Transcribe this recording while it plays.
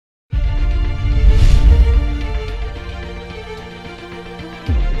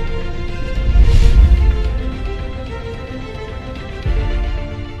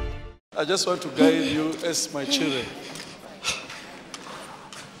I just want to guide you as my children.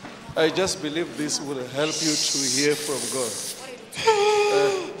 I just believe this will help you to hear from God.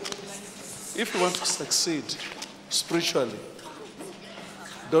 If you want to succeed spiritually,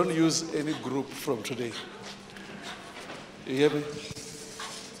 don't use any group from today. You hear me?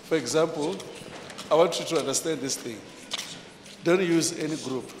 For example, I want you to understand this thing. Don't use any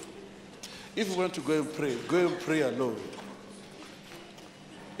group. If you want to go and pray alone.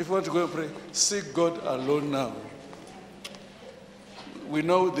 If you want to go and pray, seek God alone now. We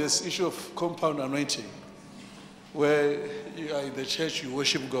know this issue of compound anointing, where you are in the church, you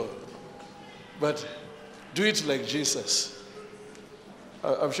worship God. But do it like Jesus.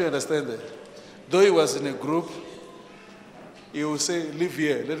 I'm sure you understand that. Though he was in a group, he will say, live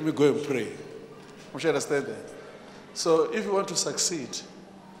here, let me go and pray. I'm sure you understand that. So if you want to succeed,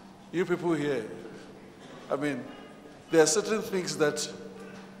 you people here, there are certain things that,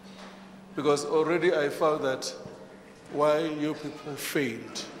 because already I found that why you people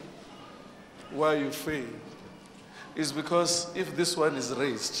failed, why you failed, is because if this one is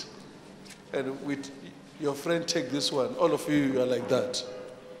raised, and with your friend take this one, all of you are like that.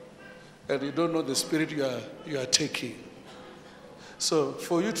 And you don't know the spirit you are taking. So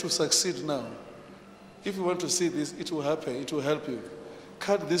for you to succeed now, if you want to see this, it will happen, it will help you.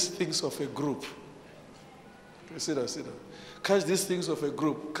 Cut these things of a group. Sit down. Cut these things of a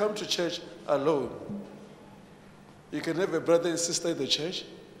group. Come to church alone. You can have a brother and sister in the church,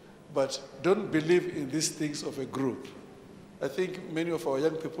 but don't believe in these things of a group. I think many of our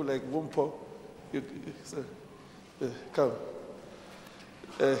young people like Wumpo, come.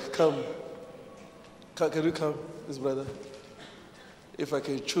 Can you come, this brother? If I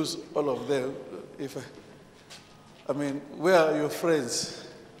can choose all of them, where are your friends?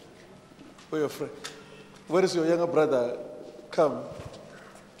 Where are your friends? Where is your younger brother? Come.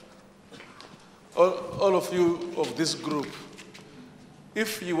 All of you of this group,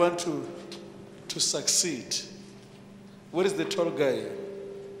 if you want to succeed, where is the tall guy?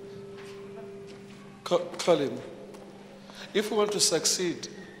 Call him. If you want to succeed,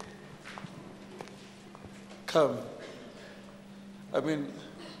 come.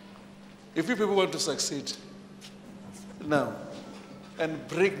 If you people want to succeed now and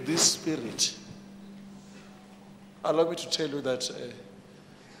break this spirit, allow me to tell you that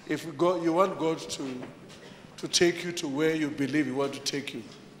if you want God to take you to where you believe He wants to take you,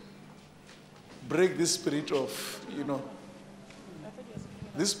 break this spirit of,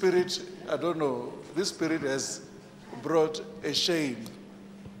 this spirit, I don't know, this spirit has brought a shame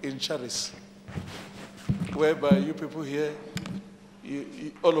in Charis, whereby you people here,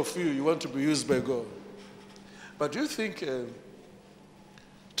 all of you want to be used by God. But do you think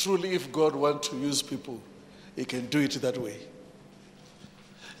truly if God wants to use people, He can do it that way?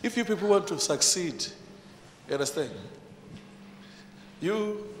 If you people want to succeed, you understand?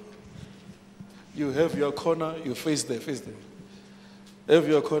 You have your corner, you face there. Have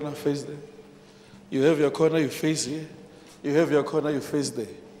your corner, face there. You have your corner, you face here. You have your corner, you face there.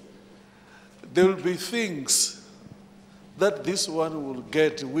 There will be things that this one will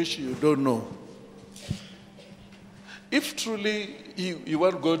get which you don't know. If truly you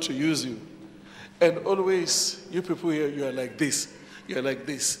want God to use you, and always you people here, you are like this, you are like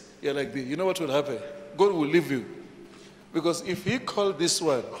this, you are like this, you know what will happen? God will leave you. Because if He called this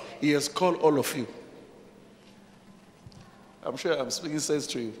one, He has called all of you. I'm sure I'm speaking sense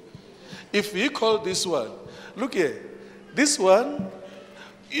to you. If He called this one, look here, this one,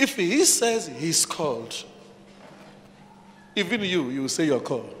 if He says He's called, even you will say you're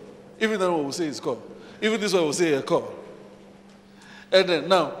called. Even that one will say he's called. Even this one will say you're called. And then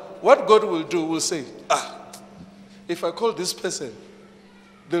now, what God will do will say, if I call this person,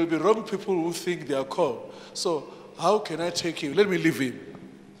 there will be wrong people who think they are called. So how can I take him? Let me leave him.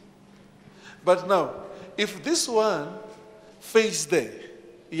 But now, if this one face there,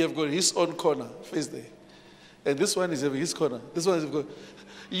 you have got his own corner, face there. And this one is his corner. This one is good.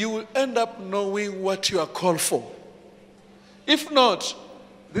 You will end up knowing what you are called for. If not,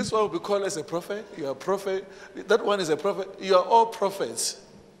 this one will be called as a prophet. You are a prophet. That one is a prophet. You are all prophets.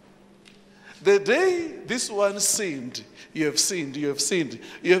 The day this one sinned, you have sinned, you have sinned,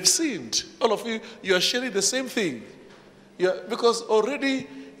 you have sinned. All of you are sharing the same thing. Because already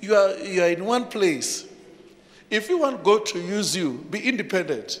you are in one place. If you want God to use you, be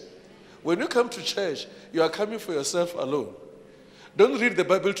independent. When you come to church, you are coming for yourself alone. Don't read the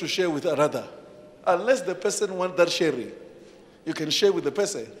Bible to share with another. Unless the person wants that sharing. You can share with the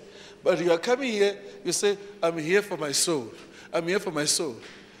person. But you are coming here, you say, I'm here for my soul. I'm here for my soul.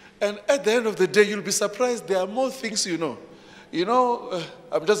 And at the end of the day, you'll be surprised there are more things you know. You know,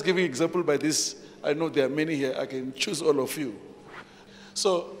 I'm just giving example by this. I know there are many here. I can choose all of you.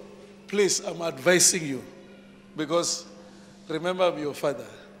 So, please, I'm advising you. Because, remember, I'm your father.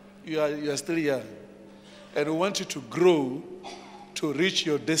 You are still young. And we want you to grow to reach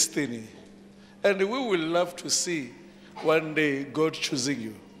your destiny. And we will love to see one day God choosing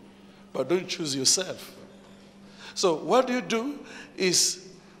you. But don't choose yourself. So what you do is,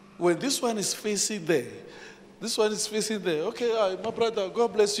 when this one is facing there, this one is facing there. Okay, my brother,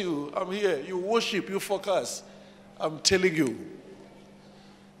 God bless you. I'm here. You worship, you focus. I'm telling you.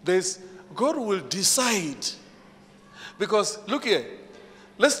 God will decide. Because, look here.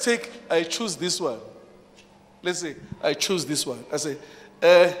 Let's take, I choose this one. Let's say, I choose this one. I say,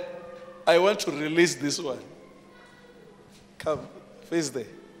 I want to release this one. Come, face there.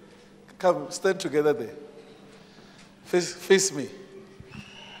 Come, stand together there. Face me.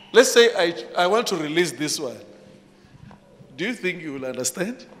 Let's say I want to release this one. Do you think you will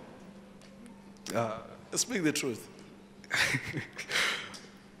understand? Speak the truth.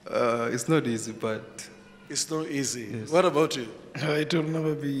 It's not easy, but... It's not easy. Yes. What about you? It will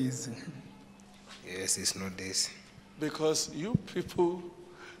never be easy. Yes, it's not this. Because you people,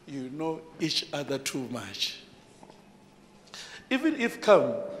 you know each other too much. Even if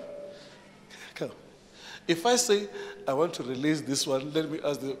come. If I say, I want to release this one, let me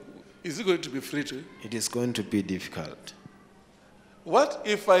ask is it going to be free to you? It is going to be difficult. What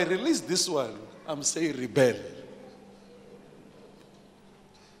if I release this one, I'm saying rebel?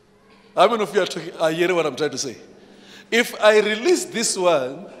 How many of you are hearing what I'm trying to say? If I release this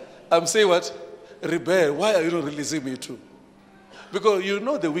one, I'm saying what? Rebel. Why are you not releasing me too? Because you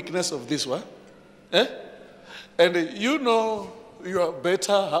know the weakness of this one. Eh? And you know you are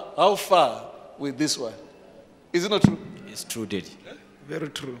better how far with this one. Is it not true? It's true, Daddy. Very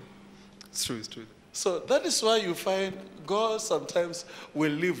true. It's true, it's true. So that is why you find God sometimes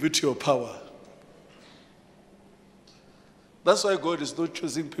will live with your power. That's why God is not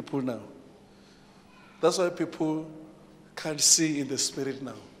choosing people now. That's why people can't see in the spirit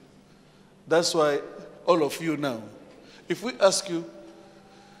now. That's why all of you now, if we ask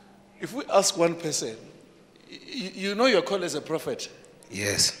one person, you know you're called as a prophet.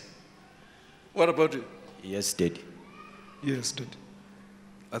 Yes. What about you? Yes, Daddy. Yes, Dad.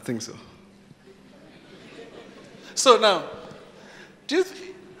 I think so. So now,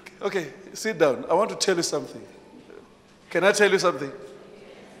 okay, sit down. I want to tell you something. Can I tell you something?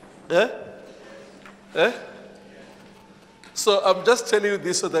 So I'm just telling you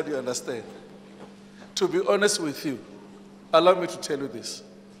this so that you understand. To be honest with you, allow me to tell you this.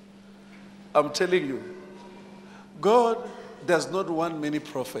 I'm telling you, God does not want many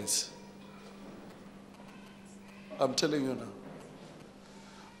prophets. I'm telling you now.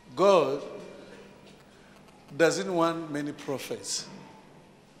 God doesn't want many prophets.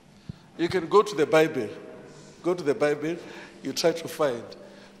 You can go to the Bible. Go to the Bible, you try to find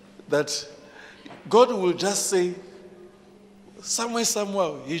that God will just say, somewhere,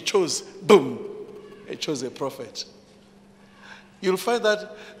 he chose, boom, he chose a prophet. You'll find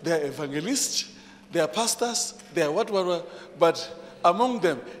that they are evangelists, they are pastors, they are whatever, but among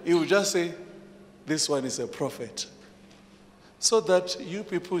them, he will just say, this one is a prophet. So that you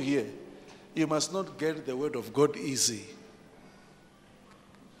people here, you must not get the word of God easy.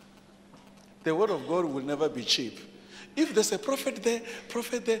 The word of God will never be cheap. If there's a prophet there,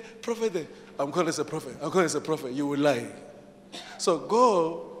 I'm calling as a prophet, you will lie. So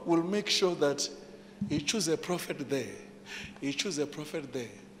God will make sure that he chooses a prophet there, he chooses a prophet there,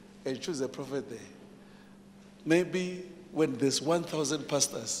 and he chooses a prophet there. Maybe when there's 1,000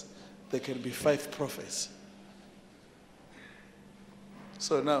 pastors, there can be 5 prophets.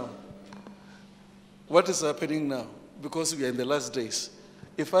 So now, what is happening now? Because we are in the last days.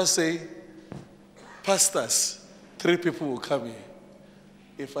 If I say pastors, 3 people will come here.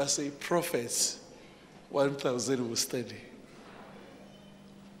 If I say prophets, 1,000 will study.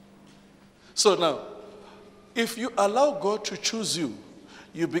 So now, if you allow God to choose you,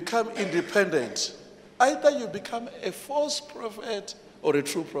 you become independent. Either you become a false prophet or a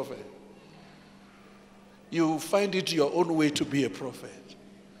true prophet. You find it your own way to be a prophet.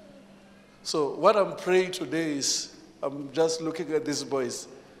 So what I'm praying today is, I'm just looking at these boys.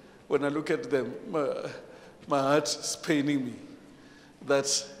 When I look at them, my heart is paining me.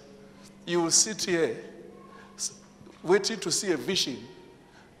 That you will sit here waiting to see a vision.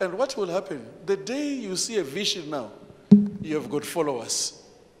 And what will happen? The day you see a vision now, you have got followers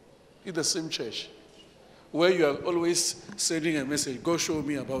in the same church, where you are always sending a message, go show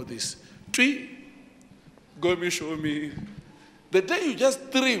me about this. Go show me. The day you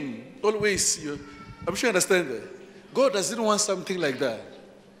just dream, always, I'm sure you understand that. God doesn't want something like that.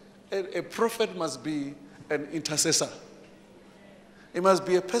 A prophet must be an intercessor. He must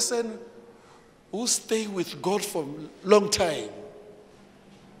be a person who stays with God for a long time.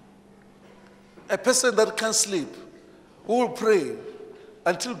 A person that can't sleep, who will pray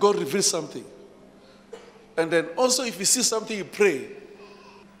until God reveals something. And then also if you see something, you pray.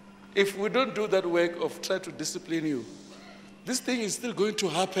 If we don't do that work of trying to discipline you, this thing is still going to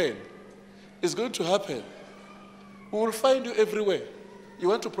happen. It's going to happen. We will find you everywhere. You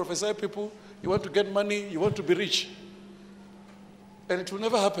want to prophesy people, you want to get money, you want to be rich. And it will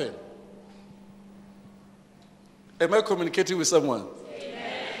never happen. Am I communicating with someone?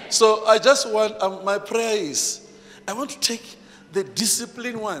 Amen. So I just want, my prayer is, I want to take the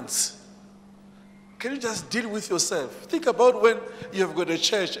disciplined ones. Can you just deal with yourself? Think about when you have got a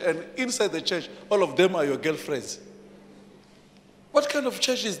church and inside the church, all of them are your girlfriends. What kind of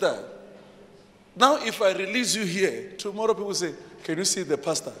church is that? Now if I release you here, tomorrow people say, can you see the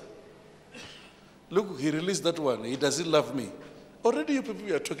pastor? Look, he released that one. He doesn't love me. Already you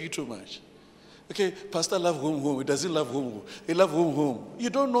people are talking too much. Okay, pastor love home. He doesn't love home. He love home. You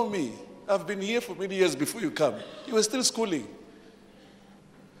don't know me. I've been here for many years before you come. You were still schooling.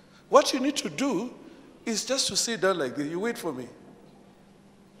 What you need to do is just to sit down like this. You wait for me.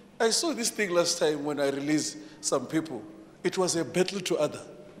 I saw this thing last time when I released some people. It was a battle to other.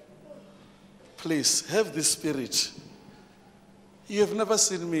 Please, have this spirit. You have never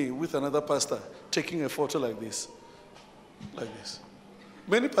seen me with another pastor taking a photo like this. Like this.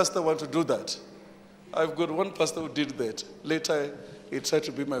 Many pastors want to do that. I've got one pastor who did that. Later, he tried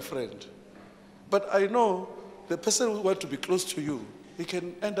to be my friend. But I know the person who wants to be close to you, he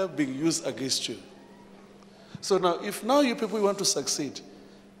can end up being used against you. So now, if now you people want to succeed,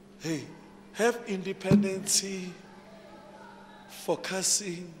 hey, have independency,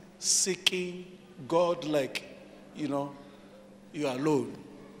 focusing, seeking God like, you are alone.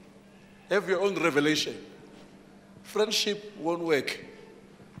 Have your own revelation. Friendship won't work.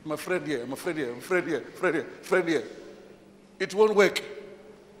 I'm a friend here, I'm a friend here, I'm a friend here, friend here. It won't work.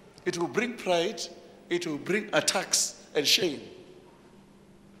 It will bring pride, it will bring attacks and shame.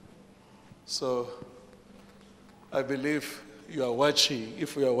 So, I believe you are watching,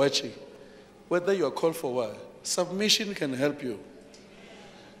 if you are watching, whether you are called for what, submission can help you.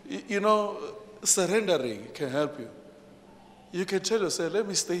 Surrendering can help you. You can tell yourself, let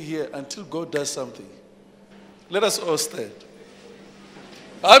me stay here until God does something. Let us all stand.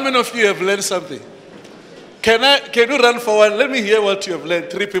 How many of you have learned something? Can you run forward? Let me hear what you have learned.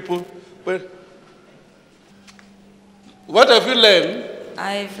 3 people. Well, what have you learned?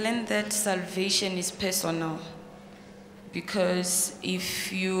 I've learned that salvation is personal. Because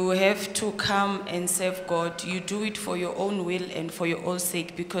if you have to come and serve God, you do it for your own will and for your own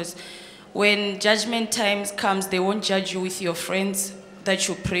sake. Because when judgment times comes, they won't judge you with your friends that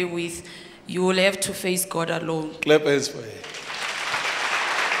you pray with. You will have to face God alone. Clap hands for him.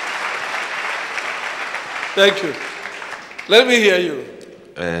 Thank you. Let me hear you.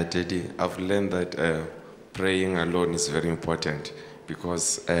 Daddy, I've learned that praying alone is very important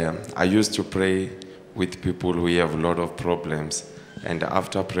because I used to pray with people who have a lot of problems, and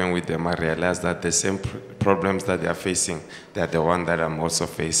after praying with them, I realized that the same problems that they are facing, they are the one that I'm also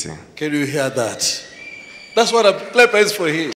facing. Can you hear that? That's what I'm clap hands for him.